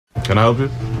Can I help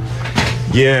you?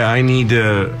 Yeah, I need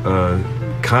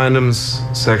condoms,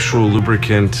 sexual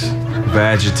lubricant,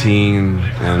 Vagitine,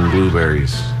 and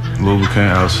blueberries.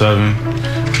 Lubricant out 7,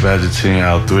 Vagitine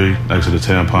out 3, next to the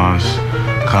tampons,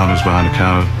 condoms behind the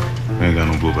counter. We ain't got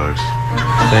no blueberries.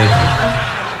 Thank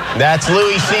you. That's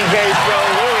Louis C.K.'s show,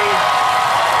 Louis.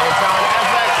 It's on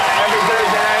FX every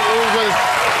Thursday night. Louis was...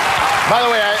 By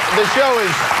the way, the show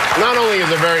is... Not only is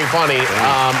it very funny,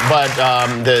 but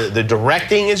the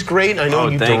directing is great. I know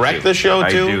you direct the show,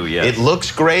 too. I do, yes. It looks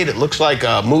great. It looks like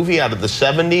a movie out of the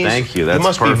 70s. Thank you. That's You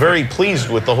must perfect. be very pleased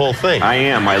with the whole thing. I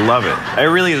am. I love it. It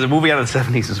really is. A movie out of the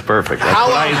 70s is perfect. That's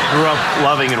what I grew up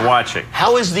loving and watching.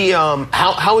 How is the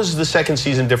how is the second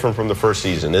season different from the first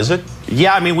season? Is it?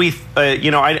 Yeah, I mean,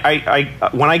 you know, I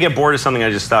when I get bored of something, I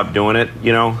just stop doing it,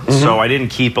 you know? So I didn't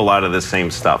keep a lot of the same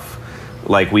stuff.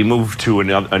 Like, we moved to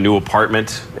a new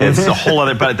apartment. It's a whole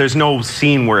other, but there's no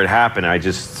scene where it happened. I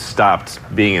just stopped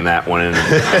being in that one and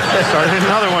started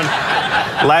another one.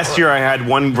 Last year, I had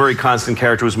one very constant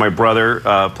character, was my brother,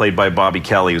 played by Bobby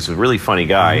Kelly. He was a really funny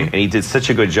guy, and he did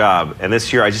such a good job. And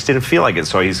this year, I just didn't feel like it,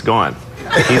 so he's gone.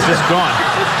 He's just gone.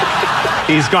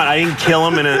 He's gone. I didn't kill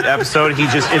him in an episode.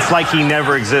 It's like he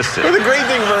never existed. But the great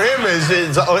thing for him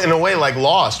is in a way like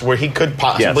Lost, where he could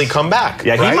possibly come back.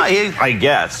 Yeah, right? he might, I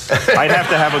guess. I'd have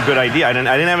to have a good idea. I didn't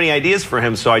have any ideas for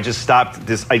him, so I just stopped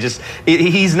this.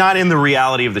 He's not in the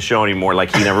reality of the show anymore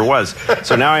like he never was.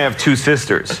 So now I have 2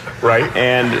 sisters. Right.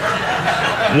 And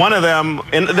one of them,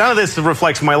 and none of this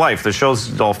reflects my life. The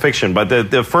show's all fiction, but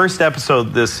the first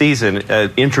episode this season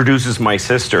introduces my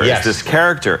sister as this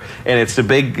character, and it's a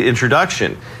big introduction.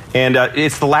 And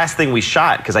it's the last thing we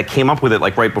shot because I came up with it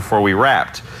like right before we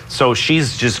wrapped. So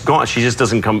she's just gone. She just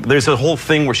doesn't come. There's a whole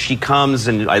thing where she comes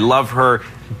and I love her.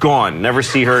 Gone. Never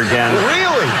see her again.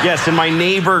 Really? Yes, and my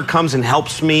neighbor comes and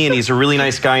helps me, and he's a really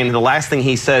nice guy, and the last thing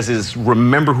he says is,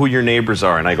 remember who your neighbors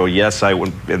are. And I go, yes, I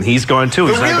would. And he's gone too.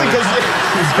 But really? Because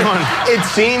it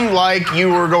seemed like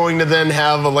you were going to then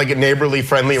have a neighborly,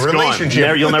 friendly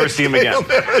relationship. You'll never see him again.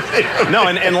 No,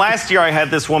 and last year I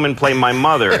had this woman play my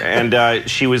mother, and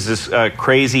she was this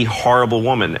crazy, horrible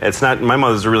woman. It's not, my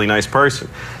mother's a really nice person.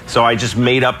 So I just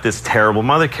made up this terrible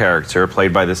mother character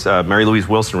played by this Mary Louise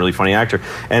Wilson, really funny actor.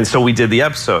 And so we did the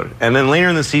episode. And then later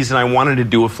in the season, I wanted to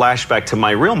do a flashback to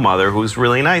my real mother, who was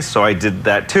really nice, so I did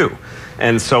that too.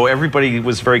 And so everybody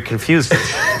was very confused.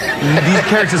 These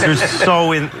characters are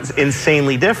so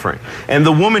insanely different. And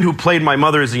the woman who played my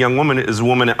mother as a young woman is a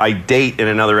woman I date in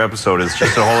another episode. It's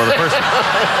just a whole other person.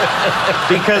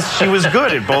 Because she was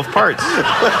good at both parts.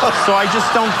 So I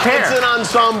just don't care. It's an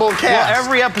ensemble cast. Well,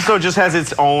 every episode just has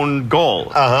its own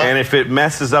goal. And if it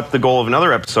messes up the goal of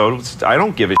another episode, I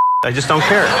don't give a shit. I just don't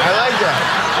care. I like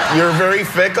that. You're very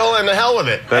fickle, and the hell with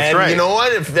it. That's right. You know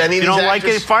what? If any of you don't like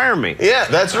it, fire me. Yeah,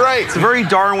 that's right. It's a very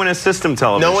Darwinist system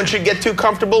television. No one should get too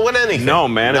comfortable with anything. No,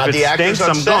 man. Not if it stinks,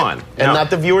 I'm gone. And not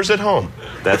the viewers at home.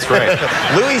 That's right.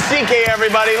 Louis C.K.,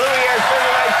 everybody. Louis,